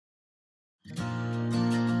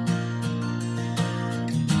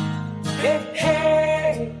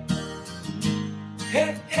hey,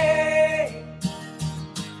 hey, hey,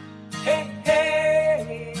 hey,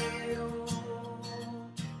 hey.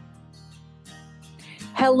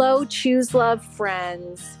 Hello, ChooSELove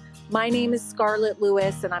friends. My name is Scarlett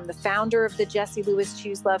Lewis, and I'm the founder of the Jessie Lewis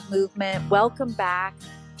ChooSELove movement. Welcome back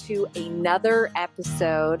to another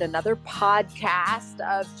episode, another podcast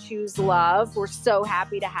of ChooSELove. We're so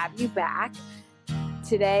happy to have you back.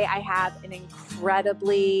 Today, I have an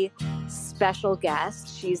incredibly special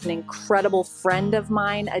guest. She's an incredible friend of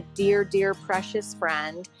mine, a dear, dear, precious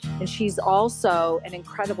friend. And she's also an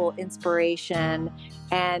incredible inspiration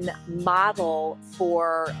and model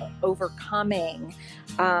for overcoming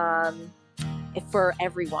for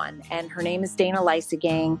everyone. And her name is Dana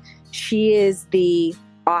Liesegang. She is the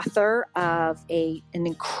author of an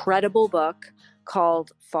incredible book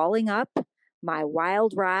called Falling Up: My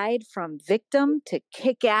Wild Ride from Victim to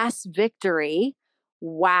Kick-Ass Victory.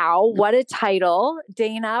 Wow, what a title.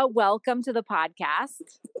 Dana, welcome to the podcast.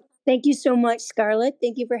 Thank you so much, Scarlett.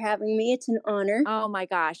 Thank you for having me. It's an honor. Oh my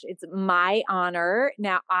gosh, it's my honor.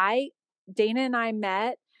 Now, Dana and I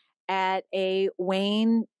met at a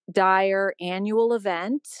Wayne Dyer annual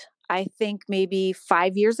event, I think maybe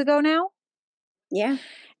 5 years ago now. Yeah.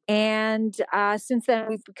 And since then,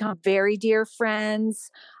 we've become very dear friends.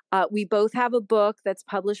 We both have a book that's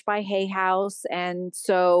published by Hay House. And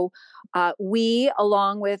so we,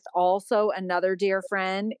 along with also another dear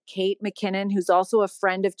friend, Kate McKinnon, who's also a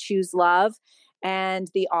friend of ChooSELove and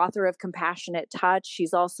the author of Compassionate Touch.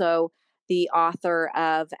 She's also the author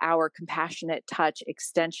of our Compassionate Touch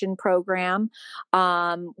extension program.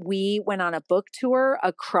 We went on a book tour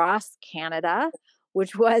across Canada,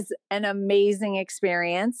 which was an amazing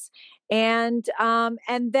experience. And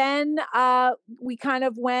then we kind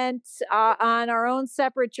of went on our own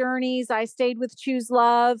separate journeys. I stayed with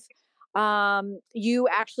ChooSELove. You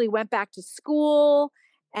actually went back to school,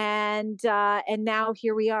 and now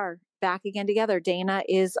here we are back again together. Dana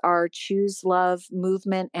is our ChooSELove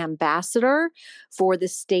movement ambassador for the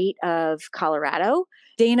state of Colorado.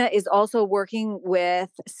 Dana is also working with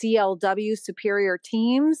CLW Superior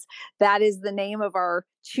Teams. That is the name of our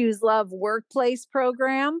ChooSELove workplace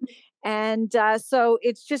program. And so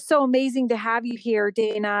it's just so amazing to have you here,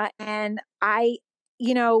 Dana. And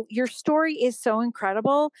your story is so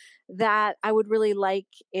incredible that I would really like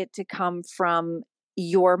it to come from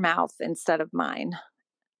your mouth instead of mine.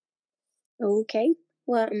 Okay.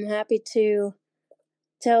 Well, I'm happy to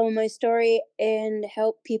tell my story and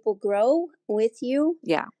help people grow with you.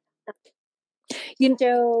 Yeah.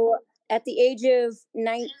 So at the age of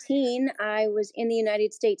 19, I was in the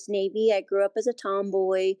United States Navy. I grew up as a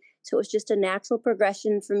tomboy, so it was just a natural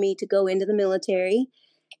progression for me to go into the military.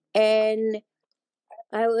 And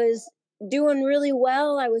I was doing really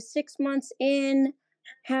well. I was 6 months in,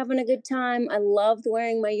 having a good time. I loved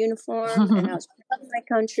wearing my uniform, and I was proud of my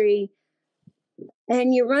country.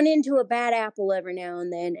 And you run into a bad apple every now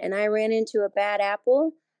and then. And I ran into a bad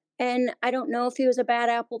apple. And I don't know if he was a bad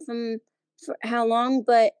apple for how long,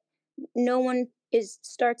 but no one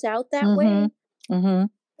starts out that way. Mm-hmm.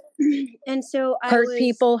 And so hurt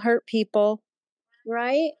people.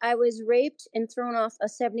 Right. I was raped and thrown off a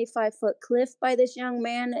 75-foot cliff by this young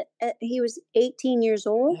man. He was 18 years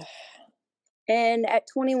old. And at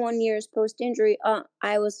 21 years post-injury,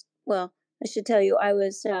 I should tell you, I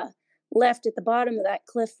was left at the bottom of that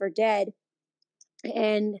cliff for dead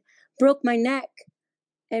and broke my neck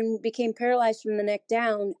and became paralyzed from the neck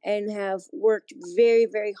down, and have worked very,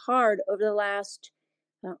 very hard over the last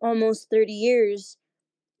almost 30 years.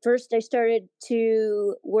 First, I started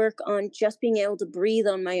to work on just being able to breathe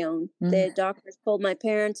on my own. The doctors told my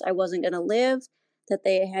parents I wasn't going to live, that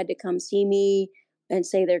they had to come see me and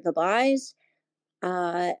say their goodbyes.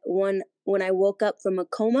 When I woke up from a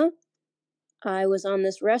coma, I was on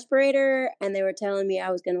this respirator, and they were telling me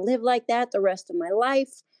I was going to live like that the rest of my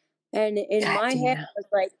life. And in my head, I was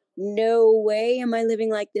like, no way am I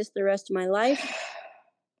living like this the rest of my life.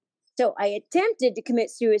 So I attempted to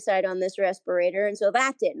commit suicide on this respirator, and so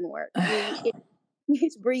that didn't work. I mean,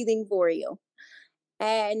 it's breathing for you.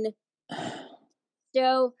 And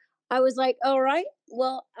so I was like, all right,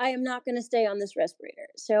 well, I am not going to stay on this respirator.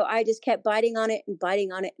 So I just kept biting on it and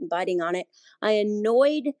biting on it and biting on it. I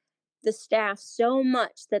annoyed the staff so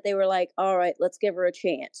much that they were like, all right, let's give her a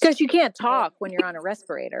chance. Because you can't talk when you're on a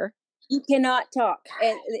respirator. You cannot talk.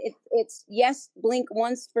 And it's yes, blink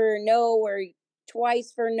once for no, or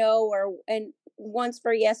twice for no, and once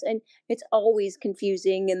for yes. And it's always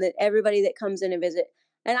confusing. And that everybody that comes in a visit.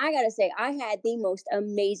 And I got to say, I had the most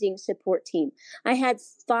amazing support team. I had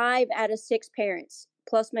 5 out of 6 parents,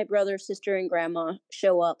 plus my brother, sister, and grandma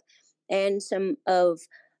show up, and some of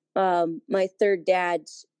my third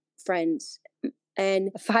dad's friends.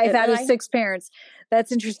 And 5 out of 6 parents.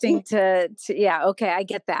 That's interesting to yeah, okay, I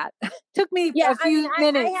get that. Took me a few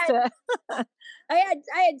minutes to I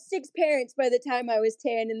had 6 parents by the time I was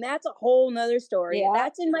 10, and that's a whole nother story. Yeah.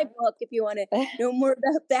 That's in my book if you want to know more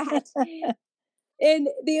about that. And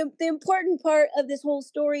the important part of this whole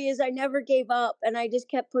story is I never gave up, and I just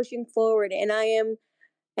kept pushing forward, and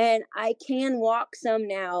I can walk some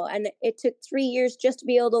now. And it took 3 years just to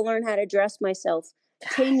be able to learn how to dress myself,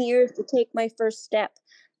 10 years to take my first step.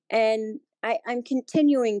 And I'm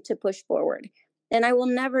continuing to push forward, and I will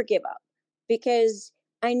never give up, because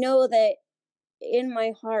I know that in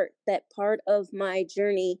my heart that part of my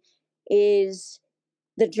journey is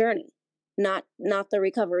the journey, not the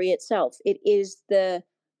recovery itself. It is the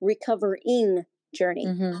recovering journey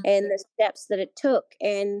and the steps that it took.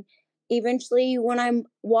 And eventually, when I'm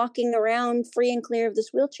walking around free and clear of this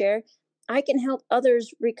wheelchair, I can help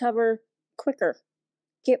others recover quicker,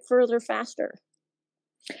 get further faster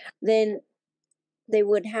than they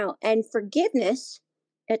would how. And forgiveness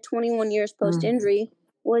at 21 years post injury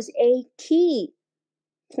was a key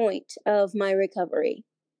point of my recovery.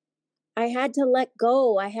 I had to let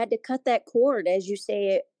go. I had to cut that cord, as you say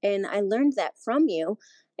it, and I learned that from you.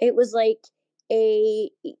 It was like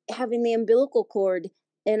having the umbilical cord,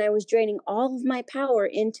 and I was draining all of my power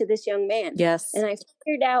into this young man. Yes. And I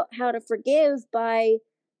figured out how to forgive by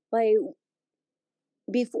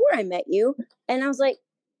before I met you, and I was like,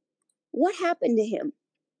 what happened to him?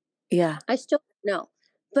 Yeah. I still don't know.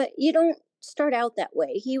 But you don't start out that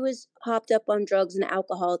way. He was hopped up on drugs and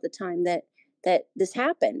alcohol at the time that this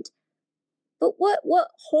happened. But what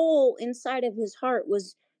hole inside of his heart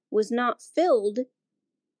was not filled,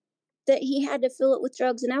 that he had to fill it with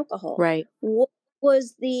drugs and alcohol? Right. What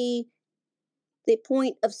was the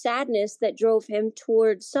point of sadness that drove him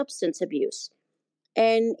towards substance abuse?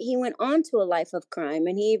 And he went on to a life of crime,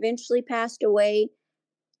 and he eventually passed away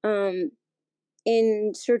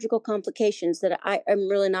in surgical complications that I'm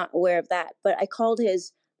really not aware of that. But I called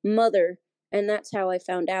his mother, and that's how I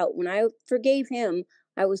found out. When I forgave him,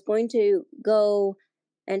 I was going to go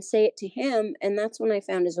and say it to him, and that's when I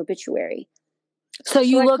found his obituary. So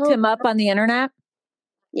you looked him up on the internet?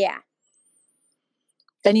 Yeah.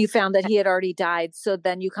 Then you found that he had already died, so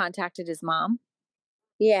then you contacted his mom?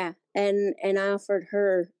 Yeah, and I offered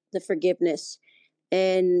her the forgiveness,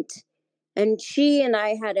 and she and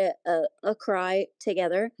I had a cry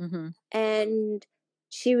together, and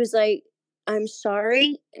she was like, I'm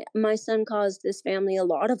sorry, my son caused this family a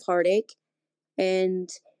lot of heartache, and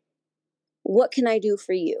what can I do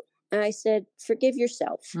for you? And I said, forgive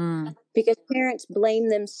yourself, because parents blame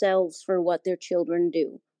themselves for what their children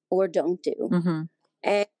do or don't do,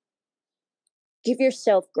 and give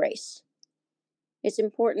yourself grace. It's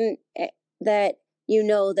important that you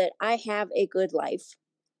know that I have a good life.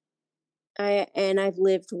 And I've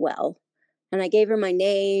lived well. And I gave her my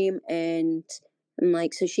name, and I'm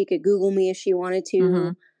like, so she could Google me if she wanted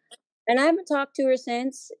to. And I haven't talked to her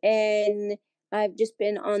since. And I've just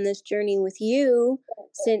been on this journey with you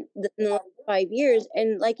since the last 5 years.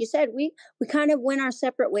 And like you said, we kind of went our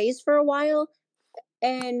separate ways for a while.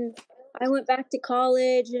 And I went back to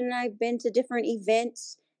college, and I've been to different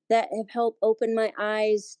events that have helped open my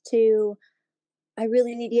eyes to, I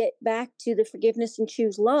really need to get back to the forgiveness and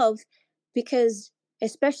choose love, because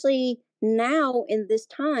especially now in this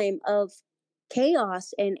time of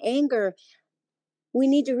chaos and anger, we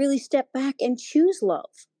need to really step back and choose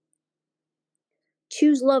love.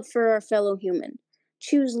 Choose love for our fellow human.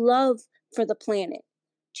 Choose love for the planet.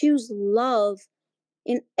 Choose love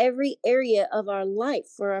in every area of our life,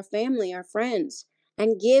 for our family, our friends,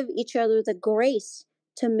 and give each other the grace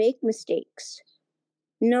to make mistakes.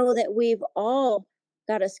 Know that we've all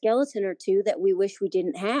got a skeleton or two that we wish we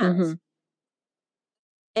didn't have.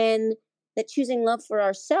 And that choosing love for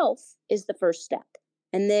ourselves is the first step.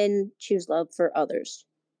 And then choose love for others.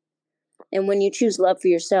 And when you choose love for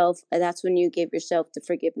yourself, that's when you give yourself the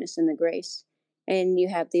forgiveness and the grace. And you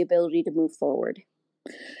have the ability to move forward.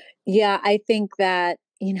 Yeah, I think that,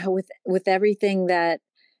 with everything that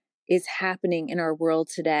is happening in our world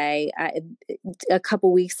today, a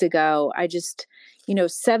couple weeks ago,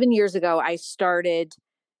 7 years ago, I started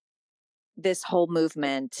this whole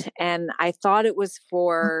movement, and I thought it was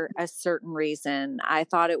for a certain reason. I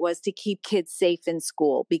thought it was to keep kids safe in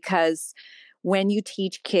school, because when you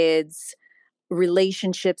teach kids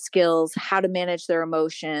relationship skills, how to manage their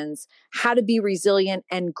emotions, how to be resilient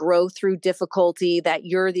and grow through difficulty, that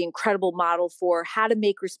you're the incredible model for, how to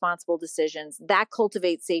make responsible decisions, that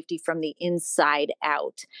cultivates safety from the inside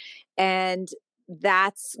out. And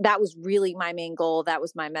that was really my main goal. That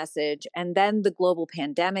was my message. And then the global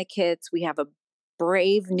pandemic hits. We have a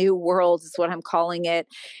brave new world is what I'm calling it.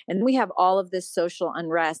 And we have all of this social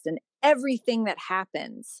unrest, and everything that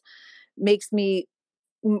happens makes me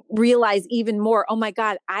realize even more, oh my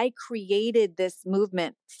God, I created this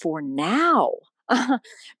movement for now.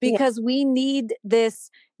 Because we need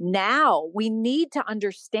this now. We need to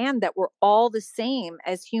understand that we're all the same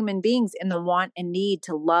as human beings in the want and need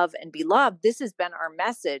to love and be loved. This has been our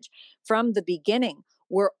message from the beginning.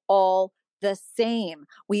 We're all the same.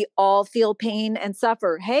 We all feel pain and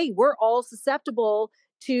suffer. Hey, we're all susceptible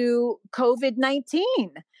to COVID-19.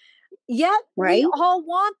 Yet we all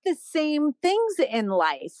want the same things in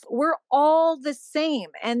life. We're all the same.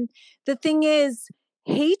 And the thing is,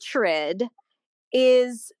 hatred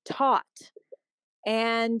is taught,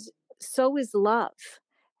 and so is love.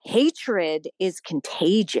 Hatred is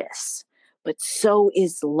contagious, but so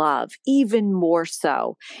is love, even more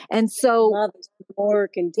so. And so love is more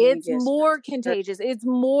contagious. It's more contagious. It's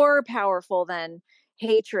more powerful than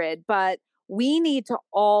hatred, but we need to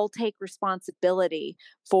all take responsibility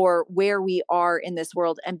for where we are in this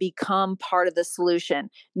world and become part of the solution,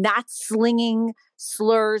 not slinging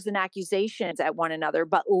slurs and accusations at one another,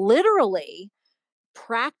 but literally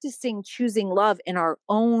practicing choosing love in our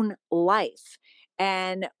own life.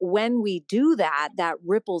 And when we do that, that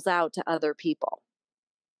ripples out to other people.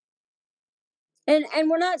 And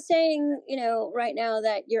we're not saying, right now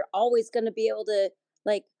that you're always going to be able to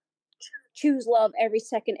like choose love every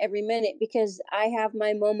second, every minute, because I have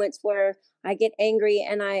my moments where I get angry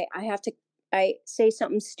and I say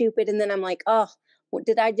something stupid, and then I'm like, oh,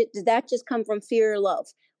 did that just come from fear or love?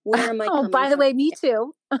 Where am I coming by the from? way, me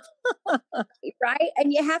too. Right?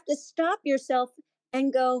 And you have to stop yourself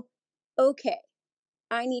and go, okay,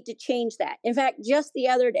 I need to change that. In fact, just the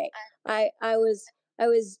other day, I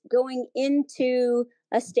was going into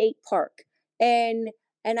a state park, and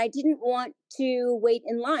I didn't want to wait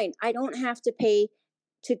in line. I don't have to pay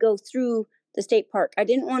to go through the state park. I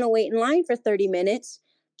didn't want to wait in line for 30 minutes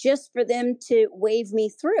just for them to wave me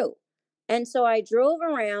through. And so I drove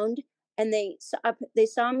around, and they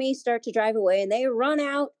saw me start to drive away, and they run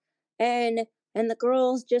out, and the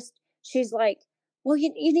girl's she's like, well,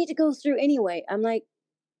 you need to go through anyway. I'm like,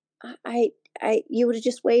 you would have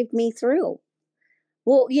just waved me through.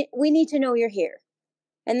 Well, we need to know you're here.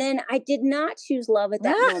 And then I did not choose love at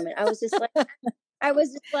that moment. I was just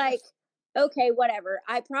like, okay, whatever.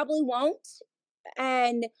 I probably won't.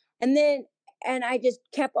 And then I just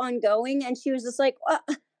kept on going. And she was just like,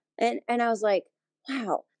 and I was like,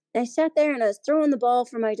 wow. And I sat there and I was throwing the ball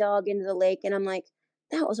for my dog into the lake. And I'm like,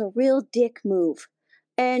 that was a real dick move.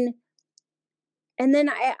 And then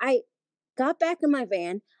I got back in my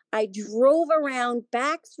van. I drove around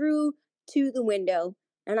back through to the window,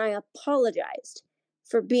 and I apologized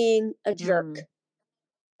for being a jerk,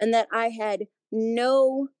 and that I had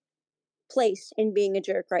no place in being a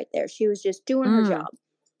jerk right there. She was just doing her job.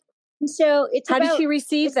 And so How did she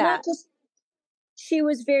receive that? She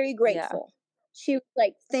was very grateful. Yeah. She was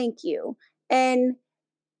like, thank you. And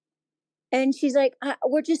she's like,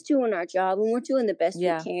 we're just doing our job, and we're doing the best we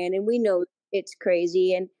can. And we know it's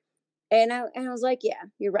crazy. And I was like, yeah,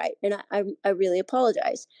 you're right. And I really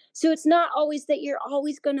apologize. So it's not always that you're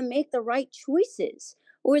always going to make the right choices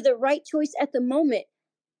or the right choice at the moment.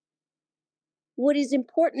 What is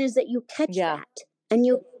important is that you catch that and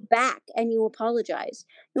you go back and you apologize.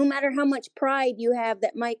 No matter how much pride you have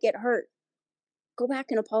that might get hurt, go back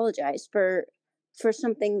and apologize for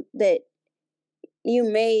something that you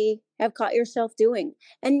may have caught yourself doing.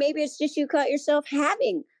 And maybe it's just you caught yourself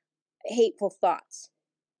having hateful thoughts.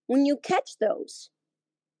 When you catch those,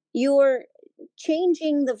 you're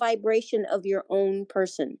changing the vibration of your own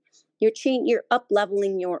person. You're up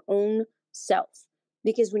leveling your own self,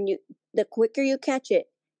 because the quicker you catch it,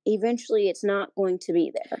 eventually it's not going to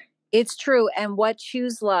be there. It's true. And what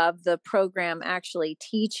ChooSELove, the program, actually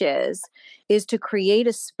teaches is to create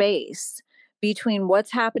a space between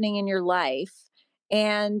what's happening in your life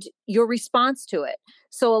and your response to it.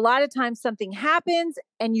 So a lot of times something happens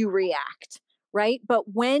and you react, right?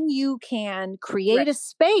 But when you can create a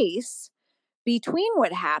space between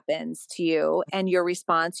what happens to you and your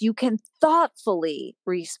response, you can thoughtfully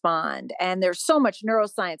respond. And there's so much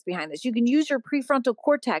neuroscience behind this. You can use your prefrontal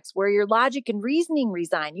cortex where your logic and reasoning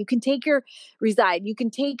reside. You can take your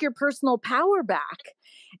personal power back.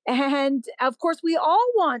 And of course, we all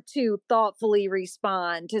want to thoughtfully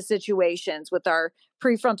respond to situations with our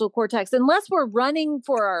prefrontal cortex, unless we're running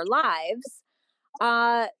for our lives.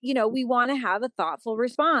 We want to have a thoughtful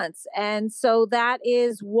response. And so that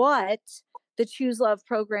is what the ChooSELove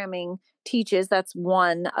programming teaches. That's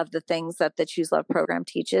one of the things that the ChooSELove program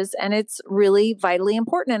teaches. And it's really vitally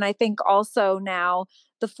important. And I think also now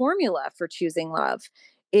the formula for choosing love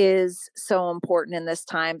is so important in this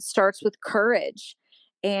time. It starts with courage.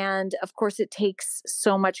 And of course, it takes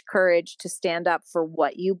so much courage to stand up for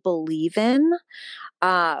what you believe in,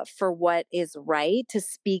 for what is right, to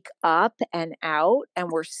speak up and out.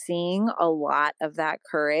 And we're seeing a lot of that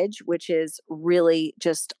courage, which is really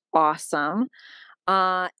just awesome.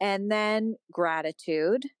 And then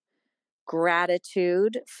gratitude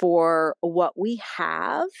for what we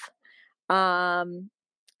have,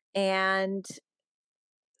 and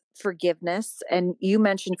forgiveness. And you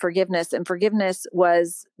mentioned forgiveness, and forgiveness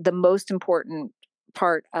was the most important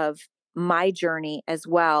part of my journey as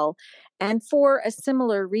well. And for a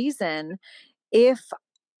similar reason, if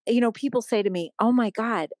people say to me, "Oh my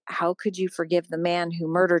God, how could you forgive the man who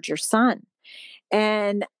murdered your son?"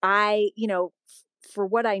 And for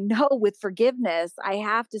what I know with forgiveness, I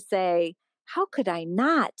have to say, how could I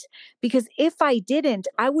not? Because if I didn't,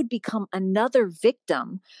 I would become another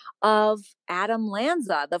victim of Adam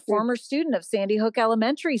Lanza, the former student of Sandy Hook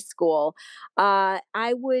Elementary School. I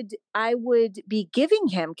would be giving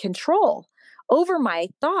him control over my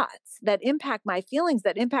thoughts that impact my feelings,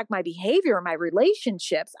 that impact my behavior, my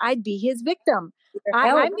relationships. I'd be his victim.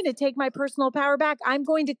 I'm going to take my personal power back. I'm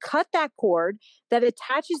going to cut that cord that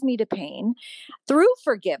attaches me to pain through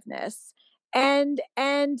forgiveness. And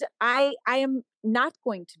I am not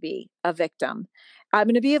going to be a victim. I'm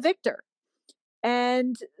going to be a victor.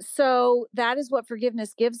 And so that is what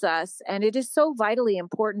forgiveness gives us. And it is so vitally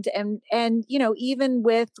important. And even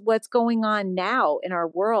with what's going on now in our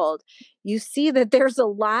world, you see that there's a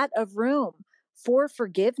lot of room for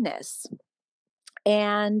forgiveness.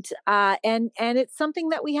 And it's something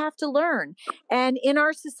that we have to learn. And in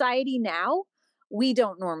our society now, we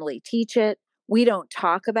don't normally teach it. We don't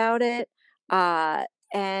talk about it.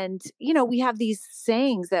 And we have these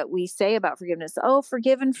sayings that we say about forgiveness. Oh,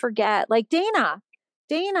 forgive and forget. Like Dana,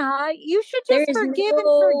 you should just forgive and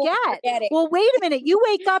forget. forgetting. Well, wait a minute. You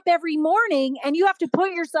wake up every morning and you have to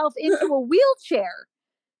put yourself into a wheelchair.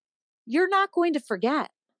 You're not going to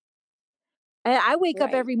forget. I wake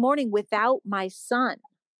up every morning without my son,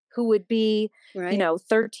 who would be,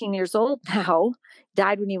 13 years old now,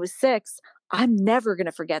 died when he was 6. I'm never going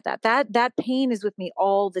to forget that. That pain is with me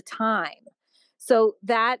all the time. So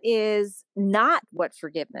that is not what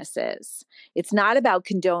forgiveness is. It's not about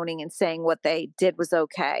condoning and saying what they did was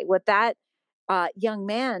okay. What that young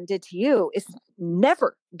man did to you is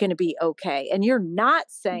never going to be okay. And you're not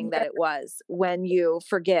saying that it was when you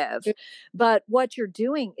forgive. But what you're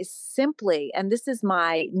doing is simply, and this is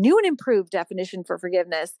my new and improved definition for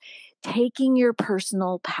forgiveness, taking your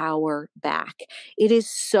personal power back. It is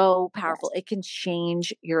so powerful. It can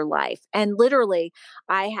change your life. And literally,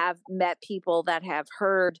 I have met people that have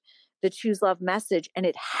heard the ChooSELove message and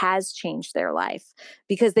it has changed their life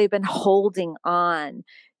because they've been holding on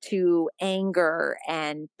to anger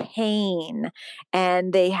and pain,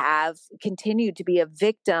 and they have continued to be a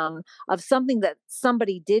victim of something that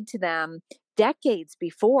somebody did to them decades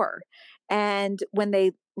before. And when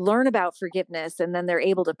they learn about forgiveness and then they're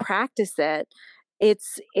able to practice it,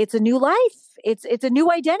 it's a new life. It's a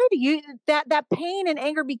new identity. That pain and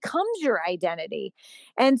anger becomes your identity.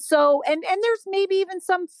 And so, and there's maybe even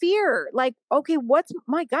some fear, like, okay, what's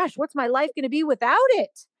my life going to be without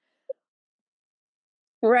it?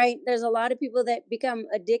 Right. There's a lot of people that become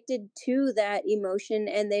addicted to that emotion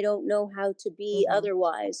and they don't know how to be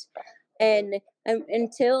otherwise. And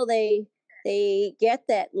until they get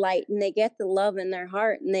that light and they get the love in their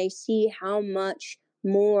heart and they see how much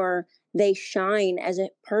more they shine as a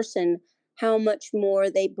person, how much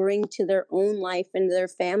more they bring to their own life and their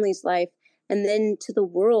family's life and then to the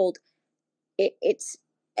world, it's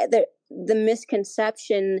the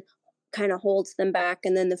misconception kind of holds them back,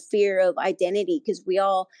 and then the fear of identity, because we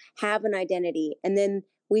all have an identity, and then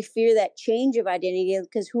we fear that change of identity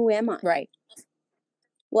because who am I? Right.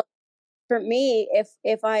 Well, for me,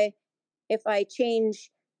 if I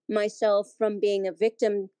change myself from being a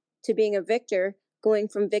victim to being a victor, going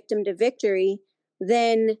from victim to victory,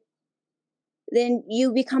 then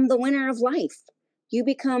you become the winner of life. You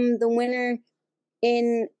become the winner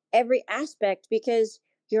in every aspect because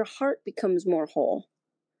your heart becomes more whole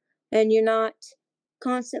and you're not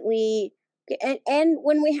constantly and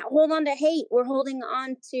when we hold on to hate, we're holding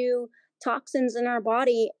on to toxins in our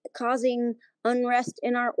body causing unrest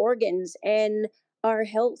in our organs and our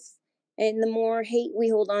health. And the more hate we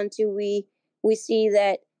hold on to, we see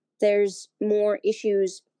that there's more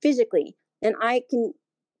issues physically. And I can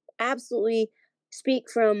absolutely speak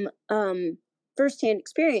from firsthand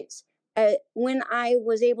experience when I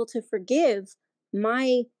was able to forgive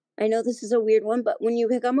I know this is a weird one, but when you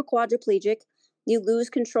become a quadriplegic, you lose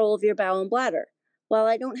control of your bowel and bladder. While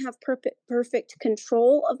I don't have perfect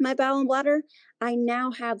control of my bowel and bladder, I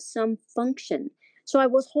now have some function. So I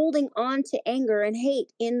was holding on to anger and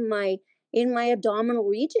hate in my abdominal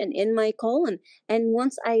region, in my colon. And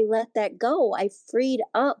once I let that go, I freed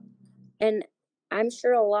up. And I'm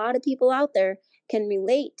sure a lot of people out there can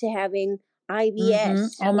relate to having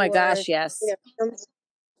IBS Oh my gosh, or yes.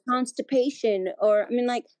 constipation, or I mean,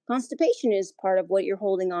 like, constipation is part of what you're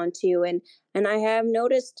holding on to. And I have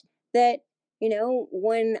noticed that,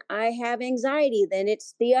 when I have anxiety, then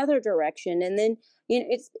it's the other direction. And then,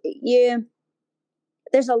 it's, yeah,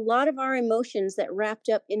 there's a lot of our emotions that wrapped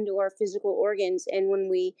up into our physical organs. And when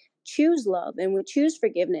we choose love and we choose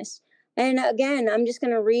forgiveness, and again, I'm just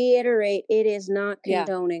going to reiterate, it is not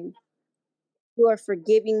condoning. You are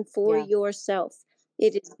forgiving for yourself.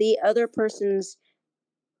 It is the other person's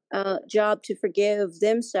job to forgive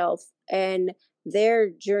themselves and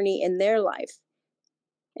their journey in their life.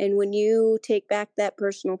 And when you take back that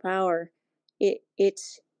personal power,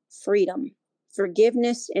 it's freedom.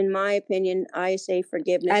 Forgiveness, in my opinion, I say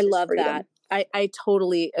forgiveness I is love freedom. that. I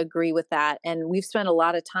totally agree with that. And we've spent a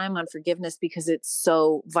lot of time on forgiveness because it's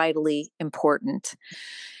so vitally important.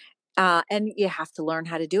 And you have to learn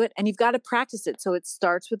how to do it, and you've got to practice it. So it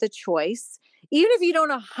starts with a choice. Even if you don't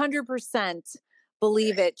 100%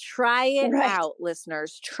 believe it, try it out,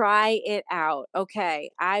 listeners. Try it out.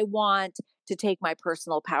 Okay, I want to take my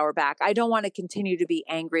personal power back. I don't want to continue to be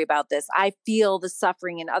angry about this. I feel the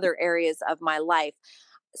suffering in other areas of my life.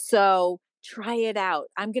 So try it out.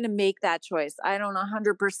 I'm going to make that choice. I don't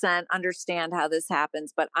 100% understand how this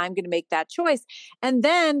happens, but I'm going to make that choice. And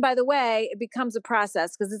then, by the way, it becomes a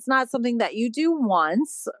process because it's not something that you do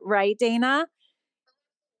once, right, Dana?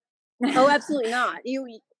 Oh, absolutely not.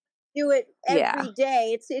 You do it every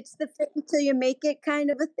day. It's the thing till you make it kind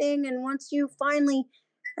of a thing. And once you finally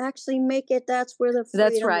actually make it, that's where the freedom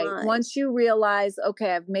That's right. lies. Once you realize,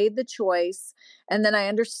 okay, I've made the choice, and then I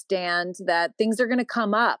understand that things are going to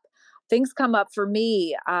come up. Things come up for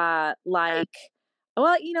me, like,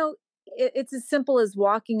 well, it's as simple as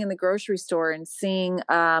walking in the grocery store and seeing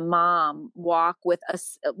a mom walk with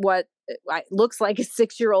what looks like a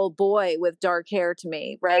 6-year-old boy with dark hair to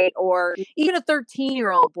me, right? Or even a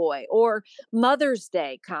 13-year-old boy, or Mother's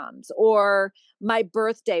Day comes, or my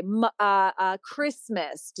birthday,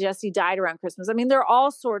 Christmas. Jesse died around Christmas. I mean, there are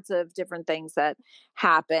all sorts of different things that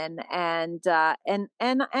happen, and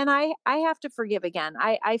I have to forgive again.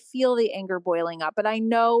 I feel the anger boiling up, but I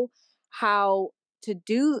know how to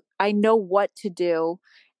do. I know what to do,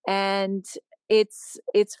 and it's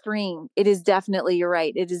freeing. It is definitely, you're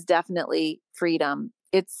right. It is definitely freedom.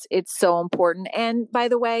 It's so important. And by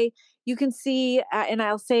the way, you can see, and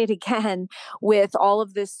I'll say it again, with all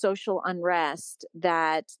of this social unrest,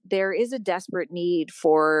 that there is a desperate need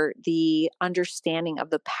for the understanding of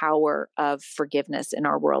the power of forgiveness in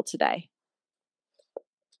our world today.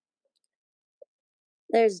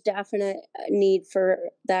 There's definite need for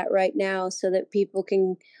that right now, so that people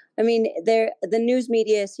can, I mean, the news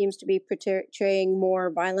media seems to be portraying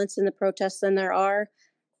more violence in the protests than there are.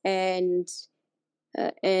 And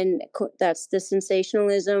that's the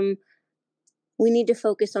sensationalism. We need to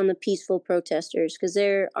focus on the peaceful protesters, because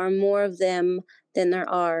there are more of them than there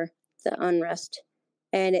are the unrest.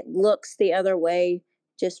 And it looks the other way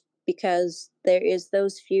just because there is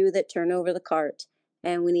those few that turn over the cart.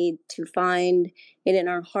 And we need to find it in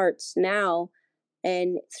our hearts now.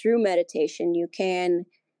 And through meditation, you can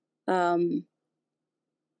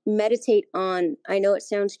meditate on, I know it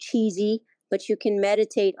sounds cheesy, but you can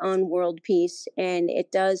meditate on world peace, and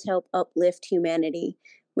it does help uplift humanity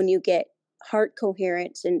when you get heart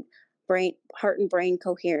coherence and heart and brain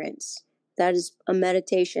coherence. That is a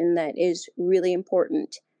meditation that is really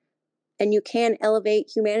important. And you can elevate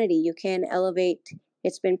humanity. You can elevate,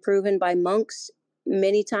 it's been proven by monks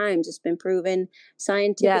many times. It's been proven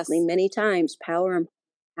scientifically many times, power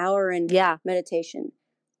and meditation.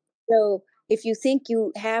 So if you think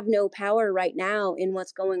you have no power right now in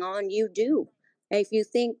what's going on, you do. And if you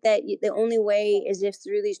think that the only way is if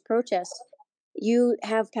through these protests, you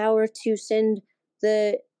have power to send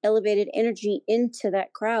the elevated energy into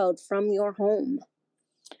that crowd from your home.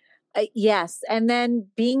 Yes. And then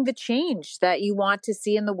being the change that you want to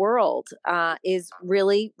see in the world is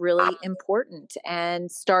really, really important. And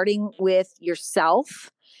starting with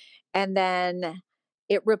yourself, and then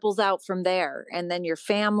it ripples out from there, and then your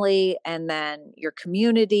family, and then your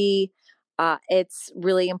community. It's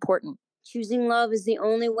really important. Choosing love is the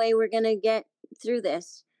only way we're going to get through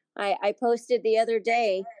this. I posted the other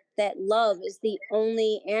day, that love is the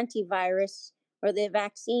only antivirus or the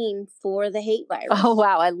vaccine for the hate virus. Oh,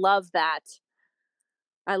 wow. I love that.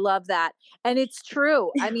 I love that. And it's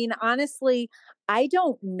true. I mean, honestly, I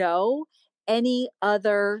don't know any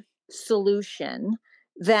other solution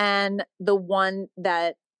than the one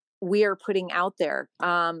that we are putting out there.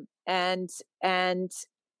 And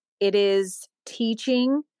it is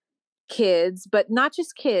teaching kids, but not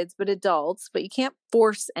just kids, but adults, but you can't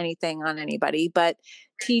force anything on anybody, but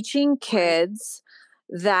teaching kids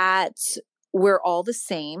that we're all the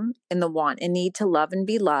same in the want and need to love and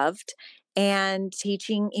be loved, and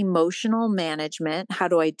teaching emotional management, how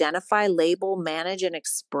to identify, label, manage, and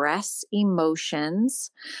express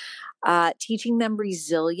emotions, teaching them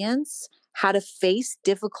resilience, how to face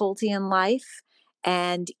difficulty in life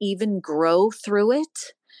and even grow through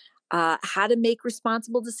it, how to make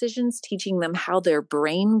responsible decisions, teaching them how their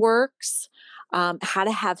brain works, how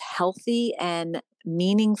to have healthy and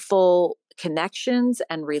meaningful connections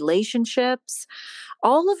and relationships.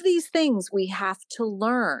 All of these things we have to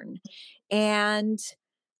learn. And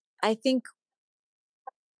I think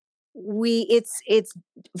it's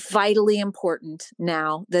vitally important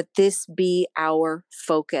now that this be our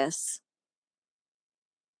focus.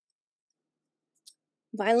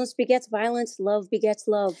 Violence begets violence, love begets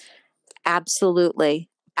love. Absolutely.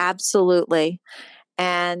 Absolutely.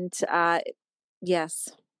 And yes,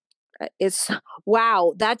 it's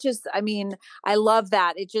wow. That just, I mean, I love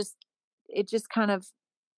that. It just kind of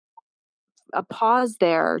a pause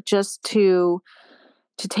there just to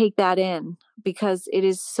take that in, because it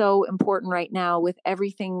is so important right now with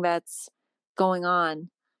everything that's going on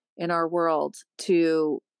in our world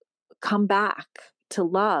to come back to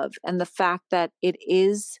love and the fact that it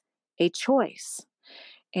is a choice.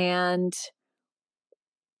 And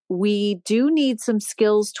we do need some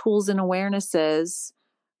skills, tools, and awarenesses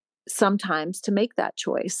sometimes to make that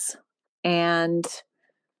choice. And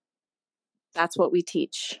that's what we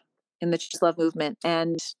teach in the ChooSELove movement.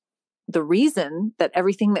 And the reason that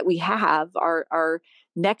everything that we have, our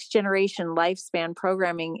next generation lifespan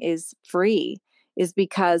programming, is free is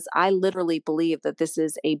because I literally believe that this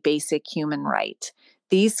is a basic human right.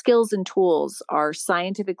 These skills and tools are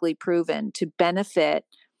scientifically proven to benefit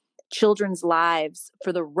children's lives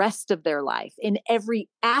for the rest of their life, in every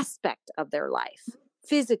aspect of their life,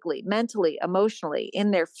 physically, mentally, emotionally,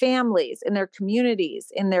 in their families, in their communities,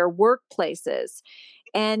 in their workplaces.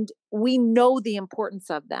 And we know the importance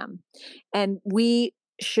of them. And we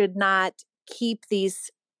should not keep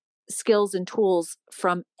these skills and tools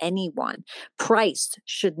from anyone. Price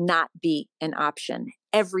should not be an option.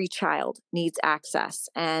 Every child needs access.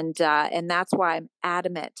 And that's why I'm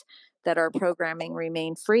adamant that our programming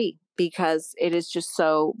remain free, because it is just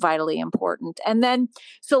so vitally important. And then,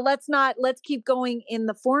 so let's keep going in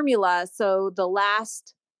the formula. So the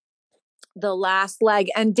last leg,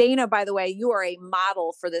 and Dana, by the way, you are a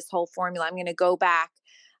model for this whole formula. I'm going to go back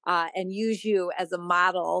and use you as a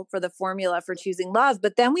model for the formula for choosing love.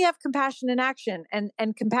 But then we have compassion in action,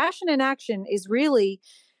 and compassion in action is really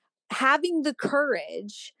having the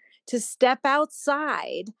courage to step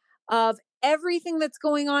outside of everything that's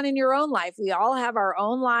going on in your own life. We all have our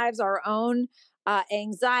own lives, our own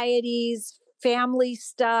anxieties, family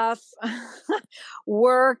stuff,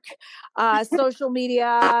 work, social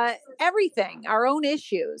media, everything, our own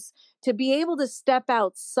issues, to be able to step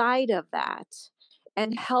outside of that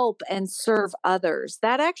and help and serve others.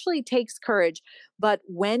 That actually takes courage. But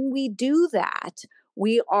when we do that,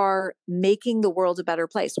 we are making the world a better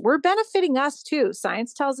place. We're benefiting us too.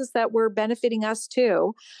 Science tells us that we're benefiting us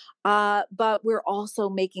too. But we're also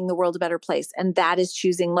making the world a better place. And that is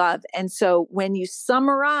choosing love. And so when you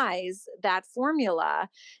summarize that formula,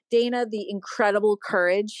 Dana, the incredible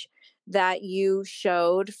courage that you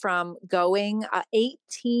showed from going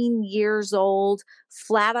 18 years old,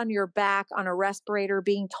 flat on your back on a respirator,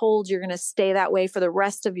 being told you're going to stay that way for the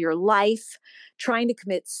rest of your life, trying to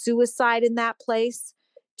commit suicide in that place,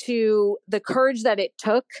 to the courage that it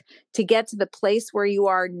took to get to the place where you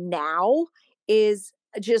are now, is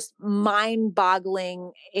just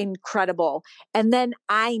mind-boggling, incredible. And then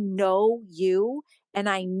I know you, and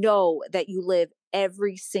I know that you live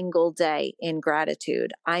every single day in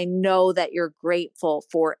gratitude. I know that you're grateful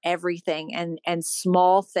for everything and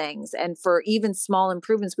small things, and for even small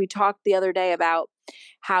improvements. We talked the other day about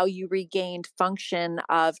how you regained function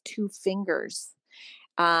of 2 fingers.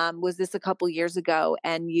 Was this a couple years ago?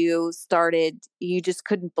 And you just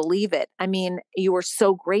couldn't believe it. I mean, you were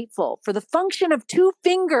so grateful for the function of 2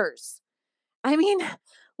 fingers. I mean,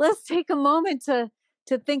 let's take a moment to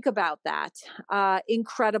think about that.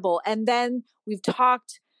 Incredible. And then we've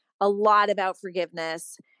talked a lot about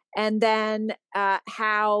forgiveness and then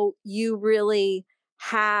how you really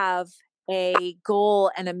have a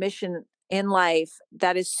goal and a mission in life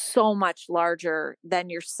that is so much larger than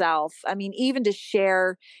yourself. I mean, even to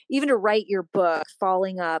share, even to write your book,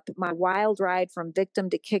 Falling Up, My Wild Ride from Victim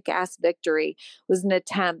to Kick-Ass Victory, was an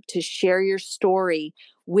attempt to share your story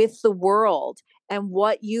with the world and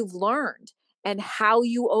what you've learned and how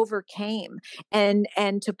you overcame, and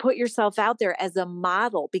to put yourself out there as a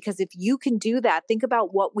model. Because if you can do that, think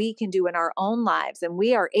about what we can do in our own lives. And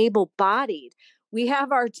we are able-bodied. We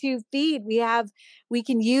have our 2 feet. We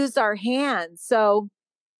can use our hands. So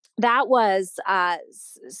that was,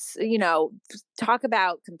 talk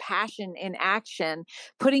about compassion in action,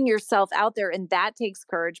 putting yourself out there. And that takes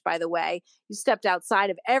courage, by the way. You stepped outside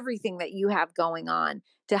of everything that you have going on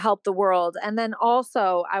to help the world. And then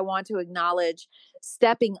also, I want to acknowledge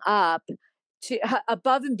stepping up to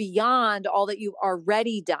above and beyond all that you've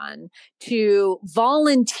already done, to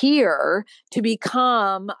volunteer to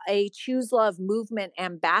become a ChooSELove movement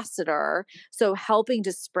ambassador. So helping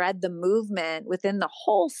to spread the movement within the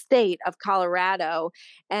whole state of Colorado,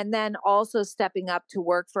 and then also stepping up to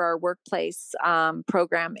work for our workplace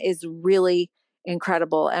program is really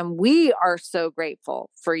incredible. And we are so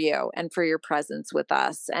grateful for you and for your presence with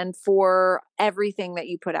us and for everything that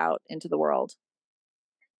you put out into the world.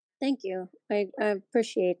 Thank you. I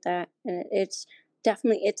appreciate that. And it's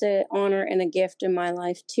definitely, it's an honor and a gift in my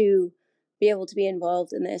life to be able to be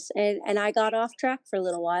involved in this. And I got off track for a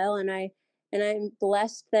little while, and I'm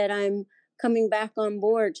blessed that I'm coming back on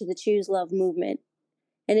board to the ChooSELove movement.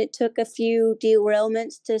 And it took a few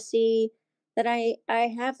derailments to see that I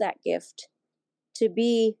have that gift to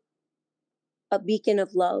be a beacon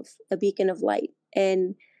of love, a beacon of light.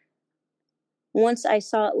 And once I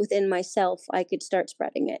saw it within myself, I could start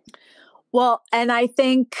spreading it. Well, and I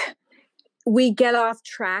think we get off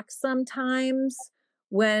track sometimes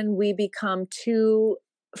when we become too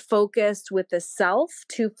focused with the self,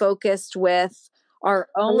 too focused with our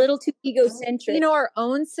own, a little too egocentric, our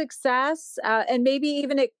own success. And maybe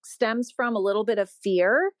even it stems from a little bit of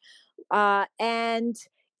fear. And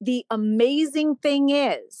the amazing thing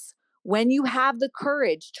is, when you have the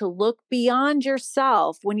courage to look beyond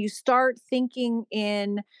yourself, when you start thinking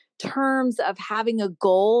in terms of having a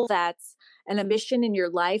goal that's and a mission in your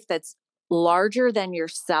life that's larger than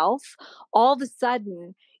yourself, all of a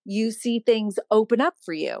sudden you see things open up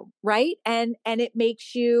for you, right? And it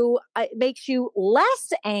makes you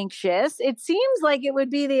less anxious. It seems like it would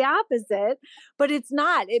be the opposite, but it's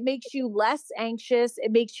not. It makes you less anxious.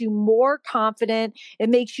 It makes you more confident. It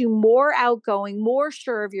makes you more outgoing, more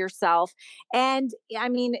sure of yourself. And I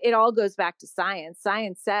mean, it all goes back to science.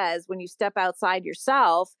 Science says when you step outside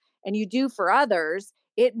yourself and you do for others,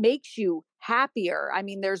 it makes you happier. I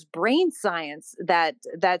mean, there's brain science that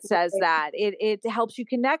says that it helps you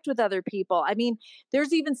connect with other people. I mean,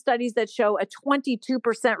 there's even studies that show a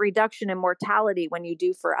 22% reduction in mortality when you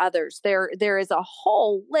do for others. There is a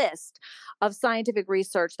whole list of scientific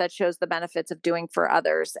research that shows the benefits of doing for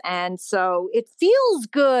others. And so it feels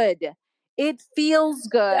good. It feels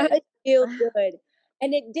good. It feels good.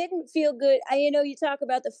 And it didn't feel good. You talk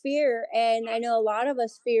about the fear, and I know a lot of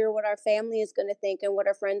us fear what our family is going to think and what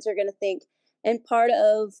our friends are going to think. And part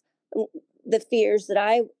of the fears that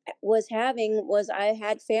I was having was I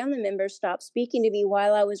had family members stop speaking to me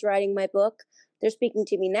while I was writing my book. They're speaking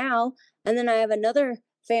to me now. And then I have another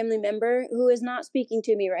family member who is not speaking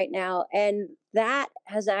to me right now. And that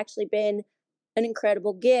has actually been an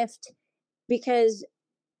incredible gift, because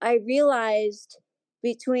I realized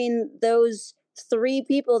between those 3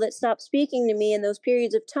 people that stopped speaking to me in those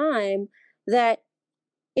periods of time that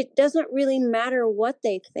it doesn't really matter what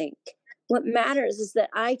they think. What matters is that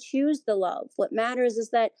I choose the love. What matters is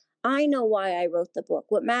that I know why I wrote the book.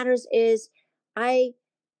 What matters is I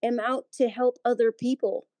am out to help other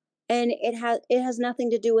people, and it has nothing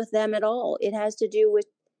to do with them at all. It has to do with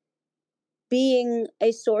being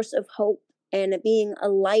a source of hope and being a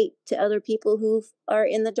light to other people who are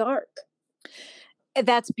in the dark.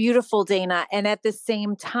 That's beautiful, Dana. And at the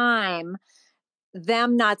same time,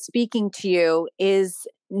 them not speaking to you is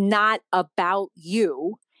not about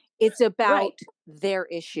you. It's about their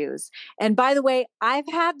issues. And by the way, I've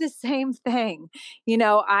had the same thing.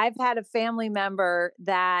 I've had a family member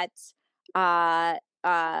that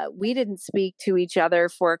we didn't speak to each other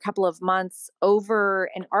for a couple of months over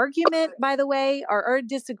an argument, by the way, or a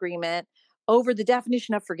disagreement over the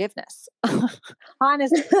definition of forgiveness.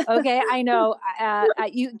 Honest. Okay. I know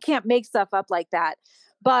you can't make stuff up like that.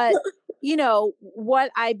 But,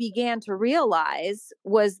 what I began to realize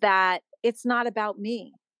was that it's not about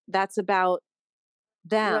me. That's about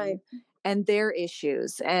them. Right. and their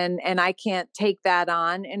issues, and I can't take that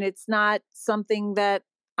on, and it's not something that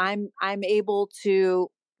I'm able to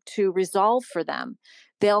resolve for them.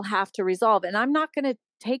 They'll have to resolve, and I'm not going to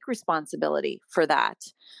take responsibility for that.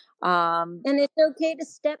 And it's okay to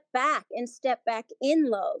step back and step back in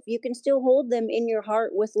love. You can still hold them in your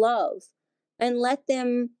heart with love and let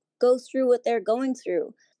them go through what they're going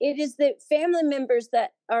through. It is the family members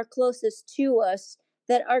that are closest to us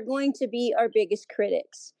that are going to be our biggest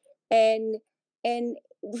critics. And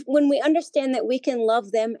when we understand that we can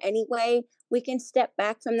love them anyway, we can step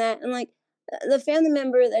back from that. And like the family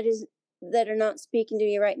member that are not speaking to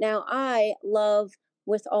me right now, I love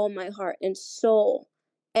with all my heart and soul.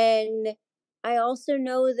 And I also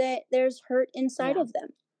know that there's hurt inside of them.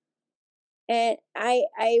 And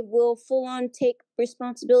I will full on take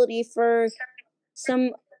responsibility for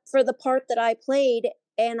the part that I played,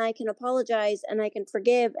 and I can apologize and I can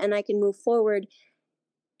forgive and I can move forward.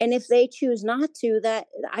 And if they choose not to, that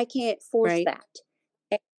I can't force that.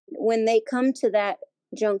 And when they come to that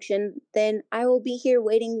junction, then I will be here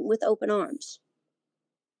waiting with open arms.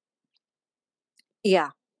 Yeah.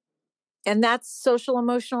 And that's social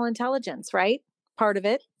emotional intelligence, right? Part of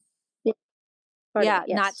it. Yes.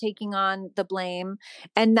 Not taking on the blame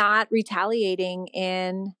and not retaliating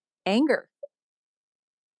in anger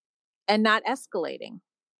and not escalating.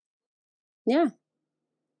 Yeah.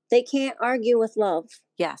 They can't argue with love.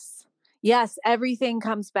 Yes. Yes. Everything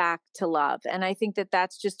comes back to love. And I think that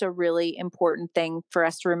that's just a really important thing for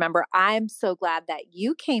us to remember. I'm so glad that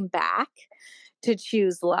you came back to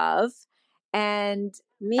ChooSELove. And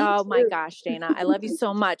oh my gosh, Dana, I love you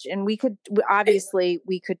so much. And we could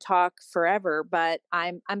talk forever, but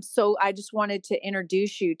I just wanted to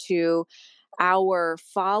introduce you to our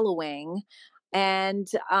following and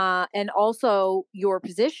also your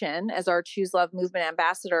position as our ChooSELove movement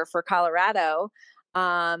ambassador for Colorado.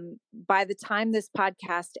 By the time this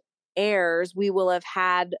podcast airs, we will have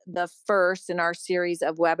had the first in our series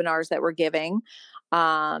of webinars that we're giving.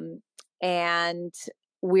 And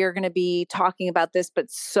we're going to be talking about this,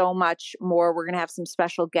 but so much more. We're going to have some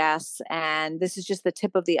special guests, and this is just the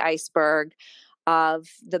tip of the iceberg of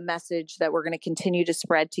the message that we're going to continue to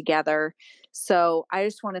spread together. So I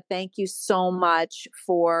just want to thank you so much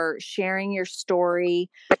for sharing your story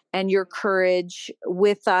and your courage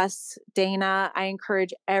with us, Dana. I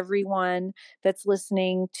encourage everyone that's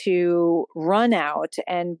listening to run out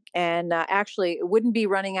and actually it wouldn't be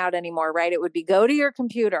running out anymore, right? It would be go to your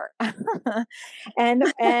computer and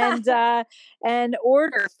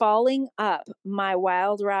order Falling Up, My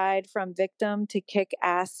Wild Ride from Victim to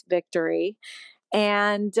Kick-Ass Victory.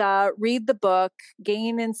 And read the book,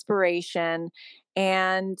 gain inspiration.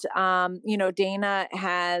 And, Dana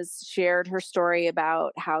has shared her story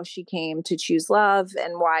about how she came to ChooSELove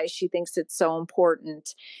and why she thinks it's so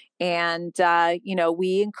important. And,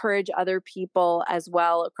 we encourage other people as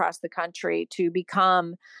well across the country to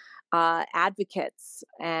become advocates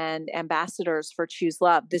and ambassadors for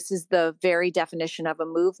ChooSELove. This is the very definition of a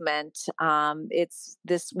movement.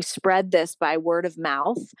 We spread this by word of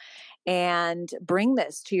mouth and bring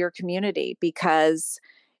this to your community because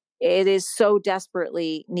it is so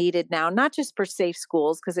desperately needed now, not just for safe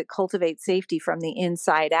schools, because it cultivates safety from the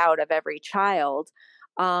inside out of every child,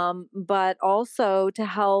 but also to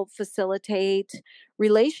help facilitate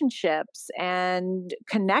relationships and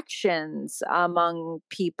connections among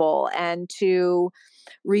people and to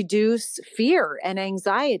reduce fear and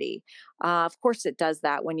anxiety. Of course, it does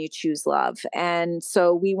that when you choose love. And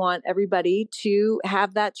so we want everybody to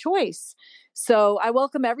have that choice. So I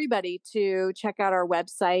welcome everybody to check out our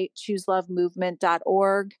website,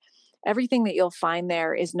 chooselovemovement.org. Everything that you'll find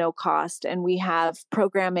there is no cost. And we have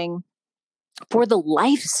programming for the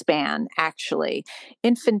lifespan, actually,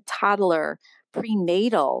 infant, toddler,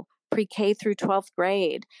 prenatal, pre-K through 12th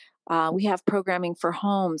grade. We have programming for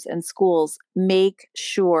homes and schools. Make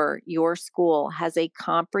sure your school has a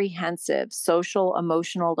comprehensive social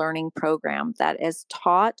emotional learning program that is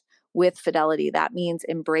taught with fidelity. That means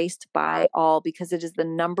embraced by all, because it is the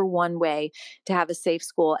number one way to have a safe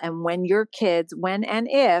school. And when and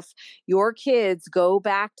if your kids go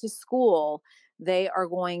back to school, they are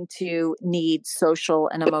going to need social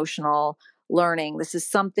and emotional learning. This is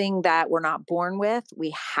something that we're not born with.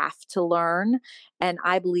 We have to learn. And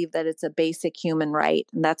I believe that it's a basic human right.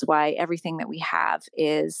 And that's why everything that we have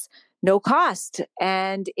is no cost.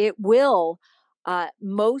 And it will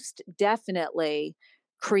most definitely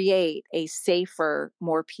create a safer,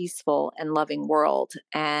 more peaceful and loving world.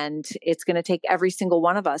 And it's going to take every single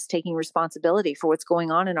one of us taking responsibility for what's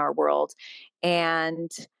going on in our world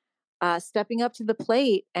and stepping up to the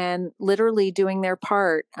plate and literally doing their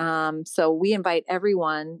part. So we invite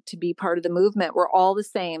everyone to be part of the movement. We're all the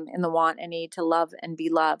same in the want and need to love and be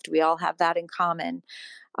loved. We all have that in common,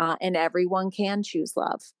 and everyone can choose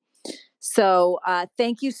love. So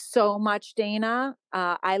thank you so much, Dana.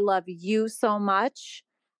 I love you so much.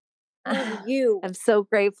 Love you. I'm so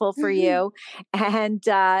grateful for you. And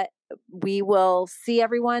we will see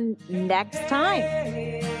everyone next time.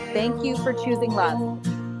 Thank you for choosing love.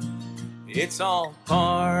 It's all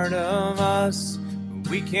part of us.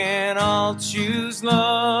 We can all choose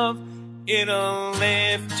love. It'll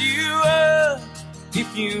lift you up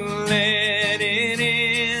if you let it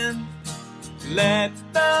in. Let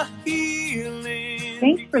the healing.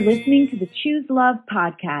 Thanks for listening to the Choose Love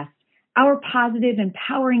podcast. Our positive,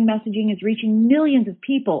 empowering messaging is reaching millions of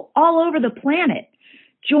people all over the planet.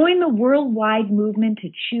 Join the worldwide movement to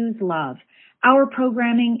choose love. Our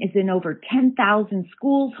programming is in over 10,000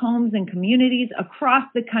 schools, homes, and communities across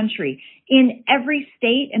the country, in every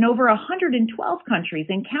state and over 112 countries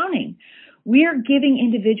and counting. We're giving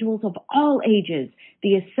individuals of all ages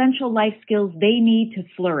the essential life skills they need to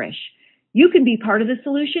flourish. You can be part of the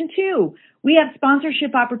solution too. We have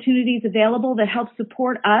sponsorship opportunities available that help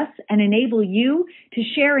support us and enable you to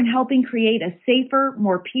share in helping create a safer,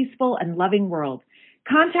 more peaceful, and loving world.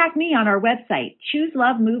 Contact me on our website,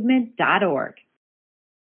 ChooSELoveMovement.org.